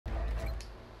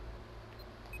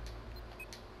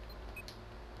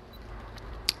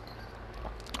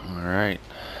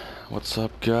What's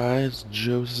up, guys?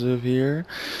 Joseph here.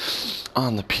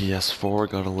 On the PS4,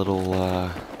 got a little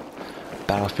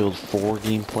Battlefield 4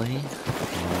 gameplay.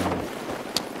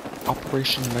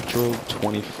 Operation Metro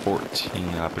 2014,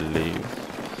 I believe.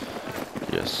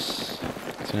 Yes.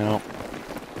 So now,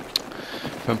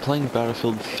 if I'm playing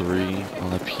Battlefield 3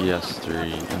 on the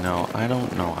PS3, I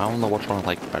don't know which one I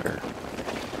like better.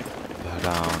 But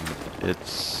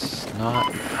it's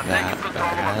not that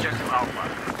bad.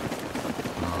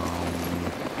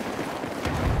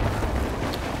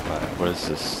 What is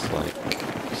this, like,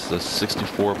 it's a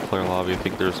 64 player lobby. I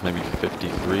think there's maybe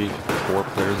 53, 54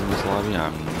 players in this lobby.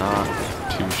 I'm not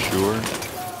too sure.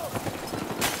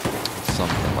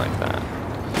 Something like that.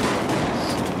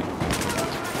 Let's see.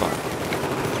 Fuck.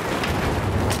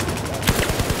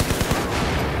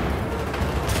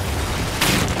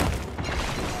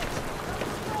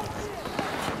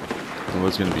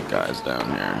 There's gonna be guys down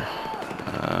here.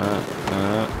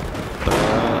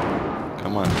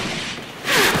 Come on.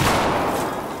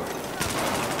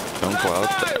 Don't go out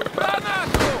there, bud.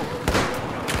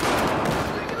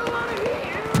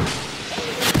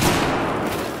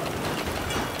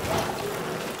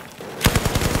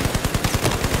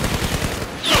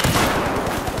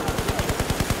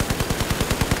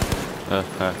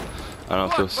 I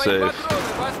don't feel safe.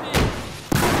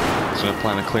 Just gonna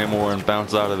plant a claymore and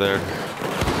bounce out of there.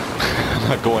 I'm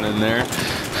not going in there.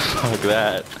 Fuck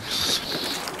that.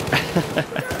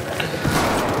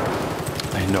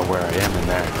 I know where I am in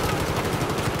there.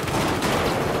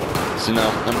 See,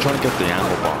 now I'm trying to get the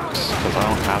ammo box because I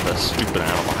don't have this stupid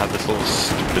ammo. I have this little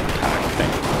stupid tag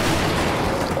thing.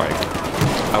 Like,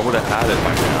 I would have had it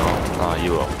by now. Oh,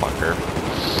 you little fucker.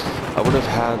 I would have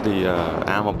had the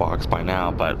ammo box by now,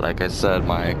 but like I said,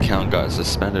 my account got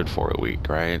suspended for a week,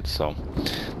 right? So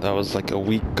that was like a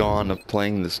week gone of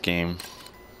playing this game.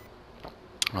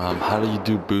 How do you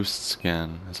do boosts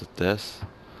again? Is it this?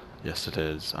 Yes, it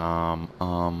is. Let's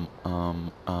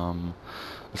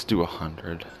do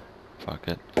 100. Fuck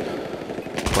it.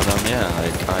 But yeah,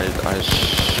 like I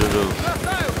should have.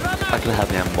 I could have had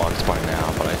the ammo box by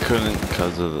now, but I couldn't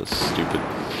because of the stupid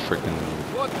freaking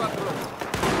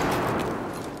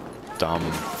dumb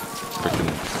freaking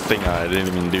thing I didn't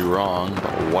even do wrong.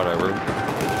 But whatever.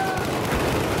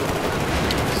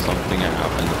 Something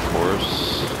happened, of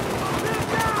course.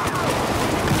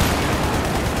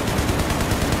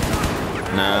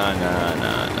 Nah.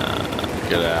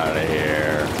 Get out of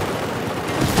here.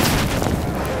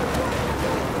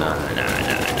 Nah.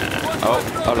 Oh,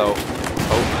 hello.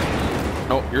 Oh.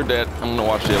 No, you're dead. I'm gonna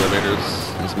watch the elevators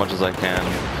as much as I can.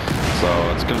 So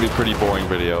it's gonna be a pretty boring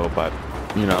video, but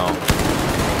you know.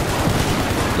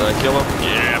 Did I kill him?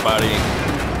 Yeah, buddy.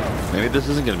 Maybe this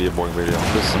isn't gonna be a boring video.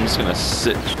 I'm just gonna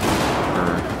sit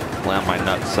or land my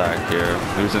nutsack here.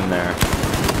 Who's in there?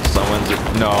 Someone's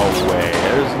no way.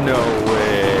 There's no way.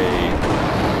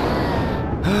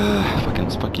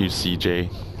 Fuck you, CJ.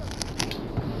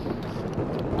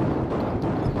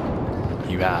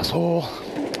 You asshole.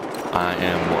 I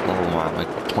am what level am I?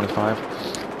 Like 25?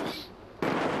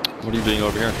 What are you doing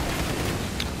over here?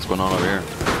 What's going on over here?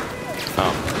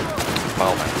 Oh.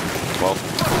 Well.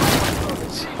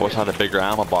 I wish I had a bigger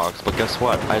ammo box, but guess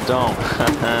what? I don't.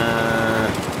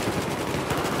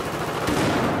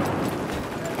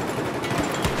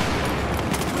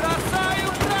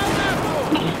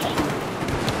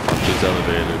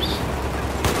 Elevators.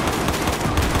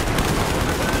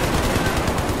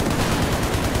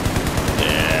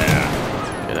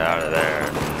 Yeah. Get out of there,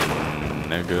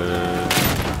 nigga.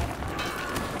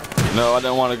 No, I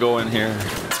don't want to go in here.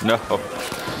 No.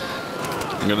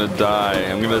 I'm gonna die.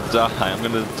 I'm gonna die.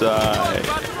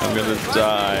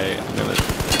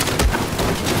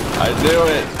 I knew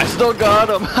it. I still got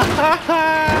him.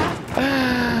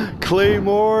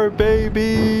 Claymore,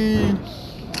 baby.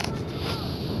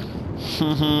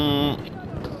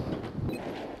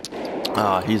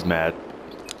 Ah, he's mad.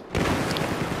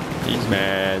 It's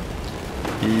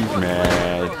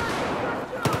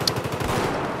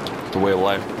the way of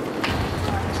life.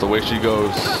 It's the way she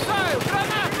goes. It's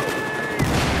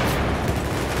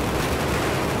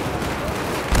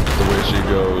the way she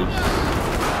goes.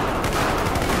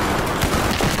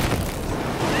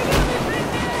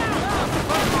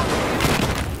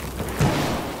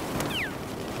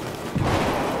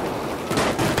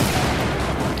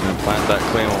 Plant that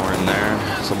claymore in there,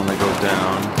 so when they go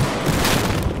down,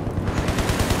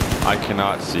 I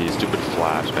cannot see stupid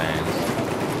flashbangs.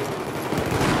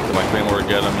 Did my claymore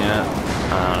get them yet?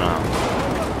 I don't know.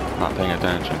 Not paying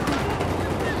attention.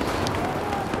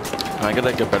 Can I get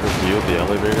like a better view of the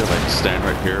elevator? Like stand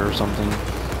right here or something?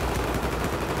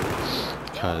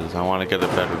 because I want to get a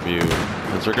better view.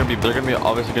 Because they're gonna be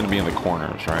obviously gonna be in the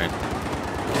corners, right?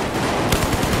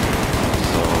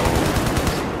 So,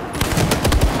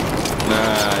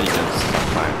 nah, you can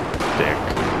suck my dick.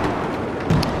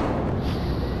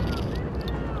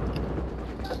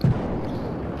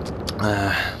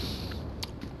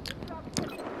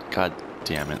 God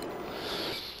damn it.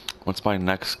 What's my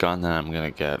next gun that I'm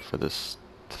gonna get for this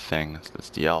thing?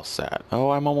 It's the LSAT. Oh,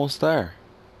 I'm almost there.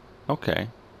 Okay.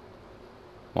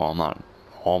 Well, I'm not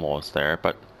almost there,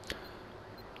 but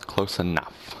close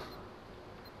enough.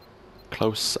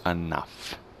 Close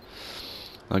enough.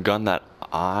 The gun that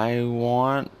I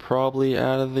want probably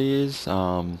out of these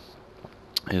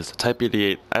is the Type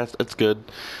 88. It's good.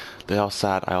 The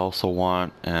LSAT I also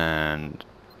want, and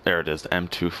there it is, the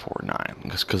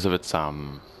M249. Just because of its I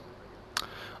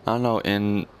don't know,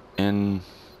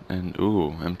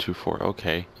 ooh, M24.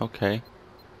 Okay.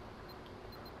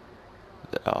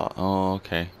 Oh,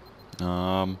 okay.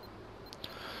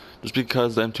 Just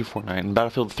because the M249 in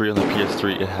Battlefield 3 on the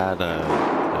PS3, it had a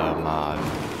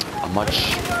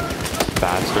much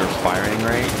faster firing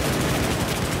rate.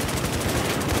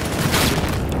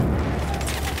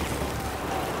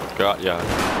 Got ya,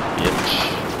 bitch.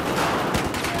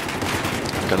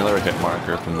 Got another hit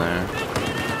marker from there.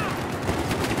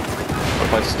 What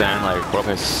if I stand what if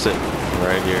I sit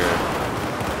right here?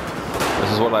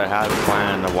 This is what I had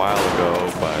planned a while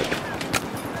ago, but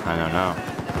I don't know.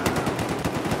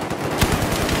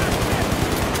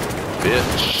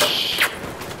 Bitch.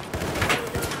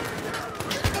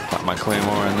 Got my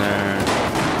claymore in there.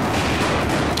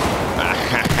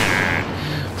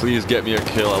 Please get me a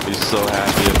kill. I'll be so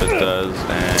happy if it does.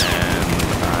 And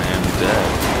I am dead.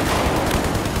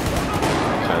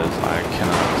 Because I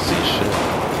cannot see shit.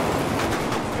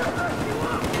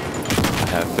 I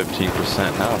have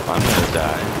 15% health. I'm gonna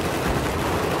die.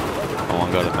 I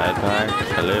want to go to med pack.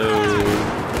 Hello.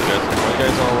 Why you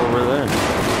guys all over there?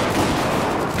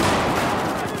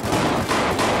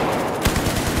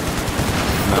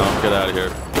 No, get out of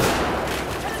here.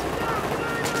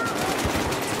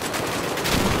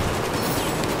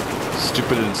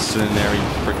 Stupid incendiary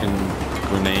freaking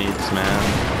grenades, man.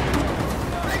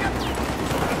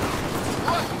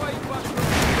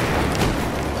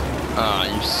 Ah,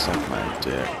 you suck my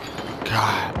dick.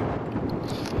 God.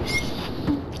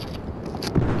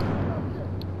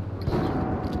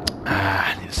 Ah, I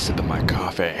need a sip of my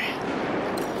coffee.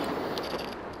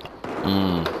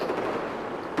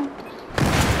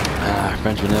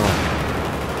 French vanilla.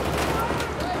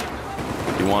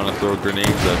 You want to throw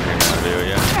grenades up here now, do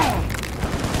ya?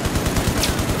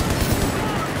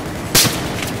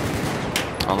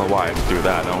 I don't know why I do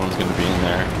that. No one's gonna be in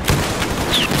there.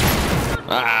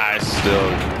 Ah,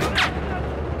 still.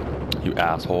 You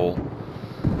asshole.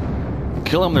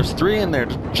 Kill him. There's 3 in there.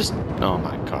 Just. Oh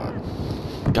my god.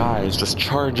 Guys, just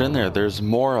charge in there. There's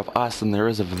more of us than there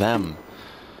is of them.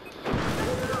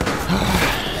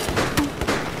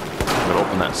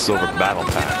 Open that silver battle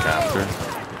pack after.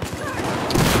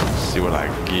 See what I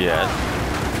get.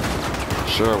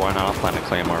 Sure, why not? I'll plant a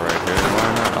claymore right here.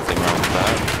 Why not? Nothing wrong with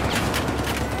that.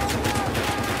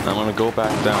 I'm gonna go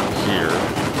back down here.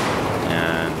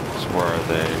 And where are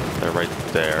they? They're right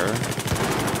there.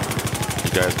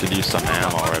 You guys could use some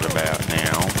ammo right about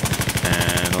now.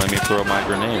 And let me throw my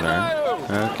grenade there.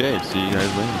 Okay, see you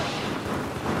guys later.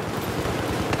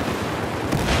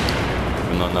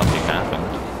 Even though nothing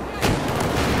happened.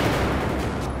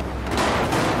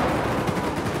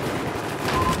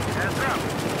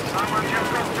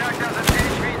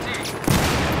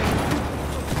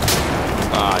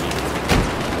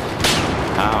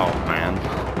 Ow, man.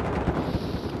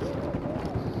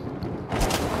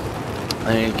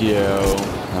 Thank you. I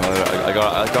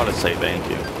gotta say thank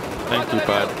you. Thank you,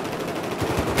 bud.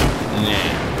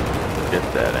 Yeah. Get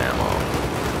that ammo.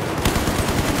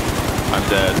 I'm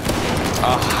dead. I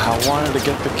wanted to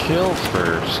get the kill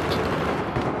first.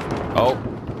 Oh,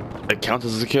 it counts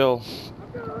as a kill.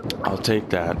 I'll take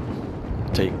that.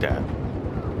 Take that.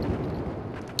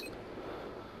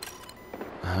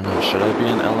 I don't know, should I be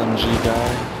an LMG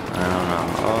guy? I don't know.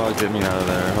 Oh, get me out of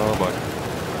there. Oh, fuck.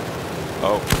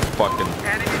 Oh, fucking.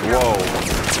 Whoa.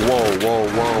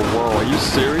 Are you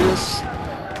serious?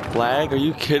 Lag? Are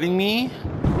you kidding me?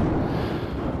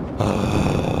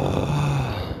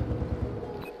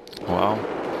 Well,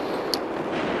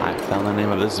 I found the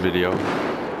name of this video.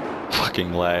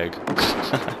 Fucking lag.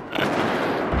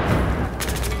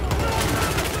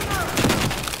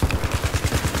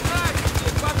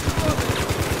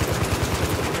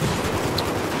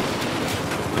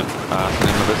 That's the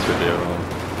name of this video.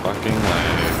 Fucking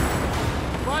lag.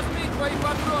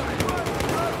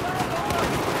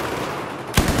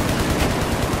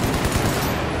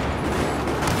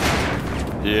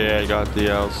 Yeah, I got the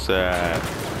LSAT.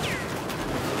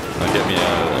 Now get me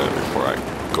out of there before I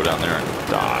go down there and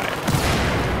die.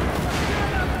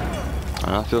 I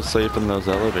don't feel safe in those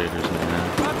elevators, man.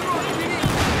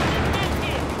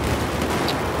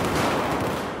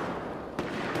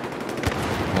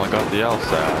 Well, I got the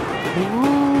LSAT.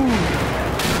 Woo!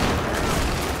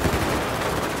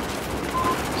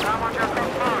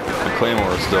 The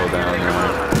Claymore is still down there.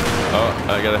 Oh,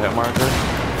 I got a hit marker?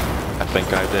 I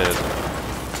think I did.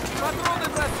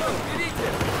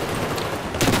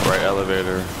 Right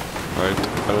elevator. Right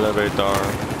elevator.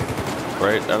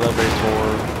 Right elevator.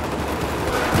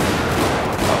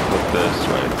 I'll put this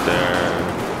right there.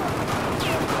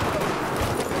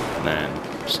 And then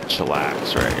just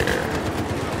chillax right here.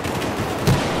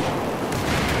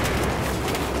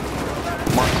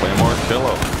 Come on, Claymore, kill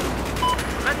him.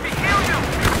 Let me heal you.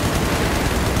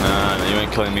 Nah, you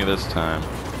ain't killing me this time.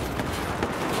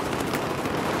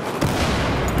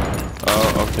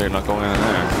 Oh, okay, not going in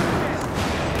there.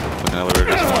 An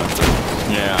elevator just one.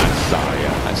 Yeah, I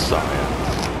saw ya.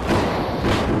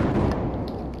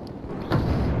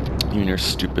 You and your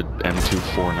stupid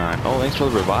M249. Oh, thanks for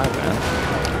the revive, man.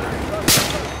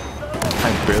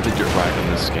 I barely get revived in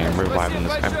this game. I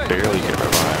barely get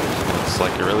revived. It's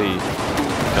like really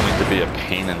coming to be a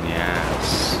pain in the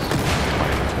ass.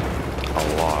 Like, a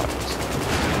lot.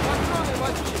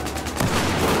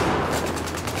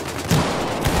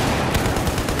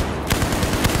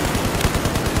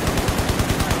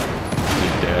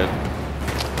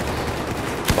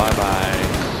 Bye-bye.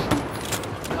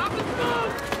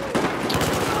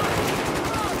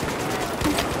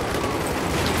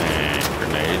 And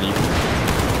grenade.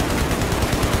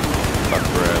 Fuck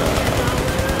right up.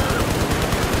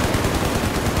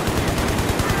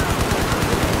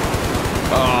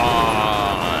 Oh,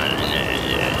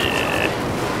 yeah.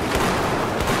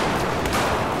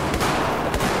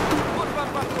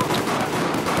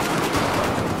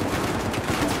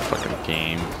 Fucking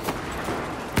game.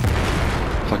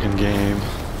 Fucking game.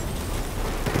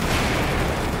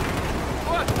 I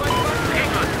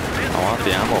want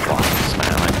the ammo box,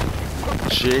 man. Like,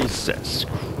 Jesus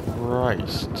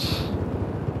Christ.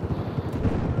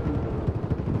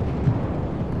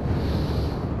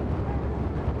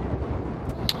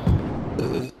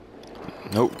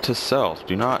 Note to self,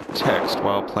 do not text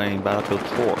while playing Battlefield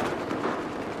 4.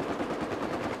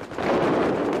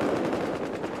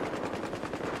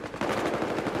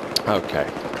 Okay.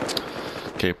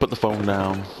 Okay, put the phone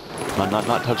down. I'm not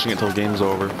touching it till the game's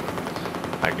over.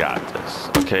 I got this.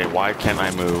 Okay, why can't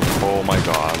I move? Oh my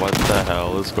god, what the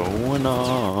hell is going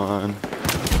on?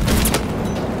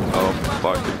 Oh,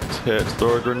 fucking tits.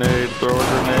 Throw a grenade, throw a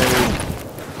grenade.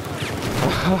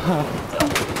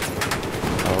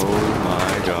 Oh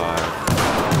my god.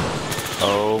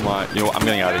 Oh my, you know what, I'm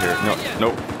getting out of here. No,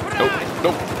 nope, nope,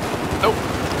 nope, nope.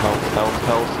 Health, health,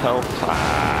 health, health.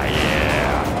 Ah, yeah.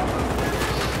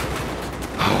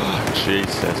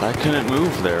 Jesus, I couldn't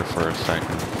move there for a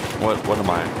second. What am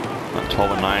I?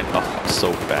 12 and 9? Oh, that's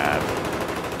so bad.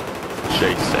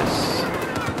 Jesus.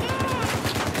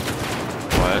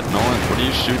 What? Nolan, what are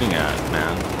you shooting at,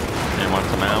 man? You want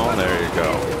some ammo? There you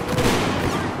go.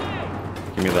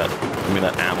 Give me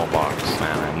that ammo box,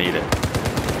 man. I need it.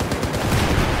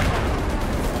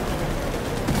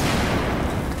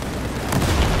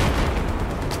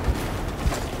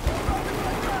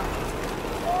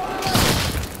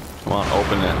 Come on,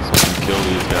 open it so we can kill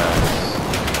these guys.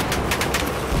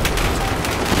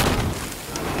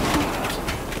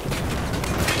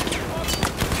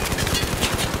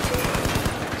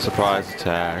 Surprise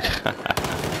attack.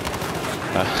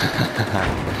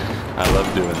 I love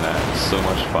doing that. It's so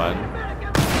much fun.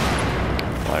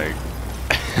 Like,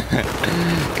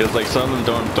 because like some of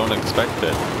them don't expect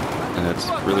it, and it's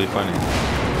really funny.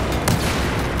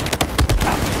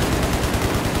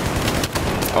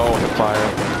 Oh, hip fire.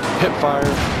 Hip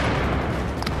fire.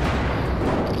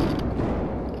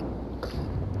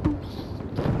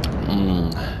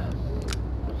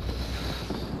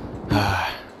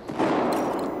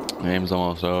 Game's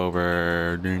almost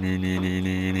over.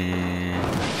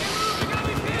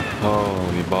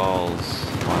 Holy balls.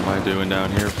 What am I doing down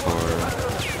here for?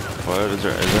 What? Is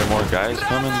there more guys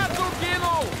coming? I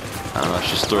don't know, let's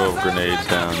just throw grenades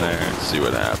down there and see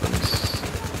what happens.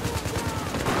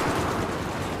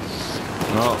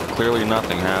 Well, clearly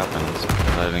nothing happens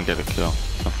because I didn't get a kill.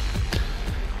 So,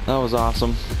 that was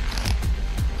awesome.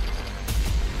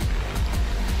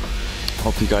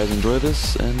 Hope you guys enjoy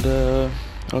this, and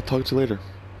I'll talk to you later.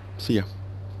 See ya.